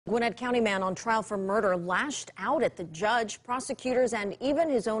Gwinnett County man on trial for murder lashed out at the judge, prosecutors, and even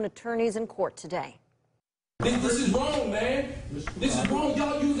his own attorneys in court today. This is wrong, man. This is wrong.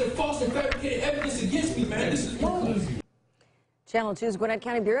 Y'all using false and fabricated evidence against me, man. This is wrong. Channel 2's Gwinnett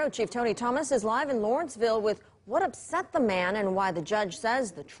County Bureau Chief Tony Thomas is live in Lawrenceville with what upset the man and why the judge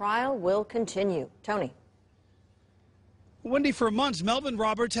says the trial will continue. Tony. Wendy, for months, Melvin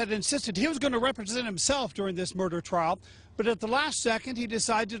Roberts had insisted he was going to represent himself during this murder trial, but at the last second, he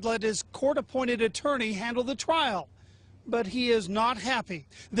decided to let his court-appointed attorney handle the trial. But he is not happy.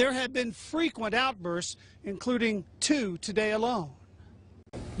 There have been frequent outbursts, including 2 today alone.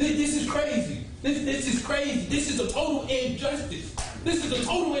 This is crazy. This is crazy. This is a total injustice. This is a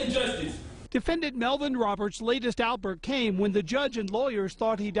total injustice. Defendant Melvin Roberts' latest outburst came when the judge and lawyers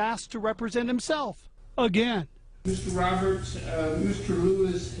thought he'd asked to represent himself again. Mr. Roberts, Mr.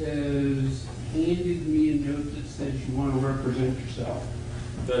 Lewis has handed me a note that says you want to represent yourself.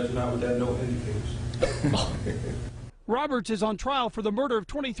 That's not what that note indicates. Roberts is on trial for the murder of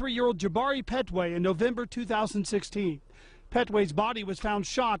 23-year-old Jabari Petway in November 2016. Petway's body was found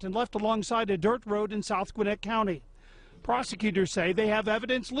shot and left alongside a dirt road in South Gwinnett County. Prosecutors say they have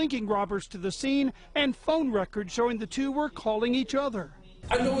evidence linking Roberts to the scene and phone records showing the two were calling each other.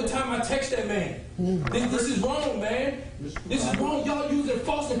 I know what time I text that man. This is wrong, man. This is wrong. Y'all using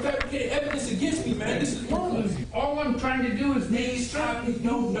false and fabricated evidence against me, man. This is wrong. All I'm trying to do is make sure you've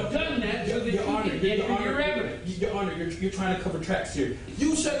done that so that you can get your evidence. Your Honor, you're trying to cover tracks here.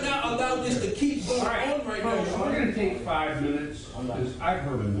 You should not allow this to keep going on right now. We're going to take 5 minutes because I've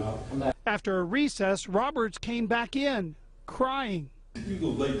heard enough. After a recess, Roberts came back in, crying. You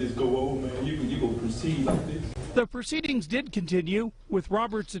gonna let this go on, man? You gonna proceed like this? The proceedings did continue, with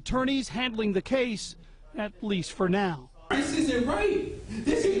Roberts' attorneys handling the case, at least for now. This isn't right.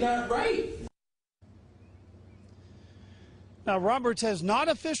 This is not right. Now, Roberts has not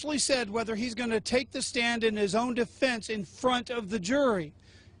officially said whether he's going to take the stand in his own defense in front of the jury.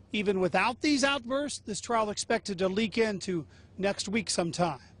 Even without these outbursts, this trial expected to leak into next week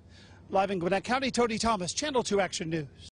sometime. Live in Gwinnett County, Tony Thomas, Channel 2 Action News.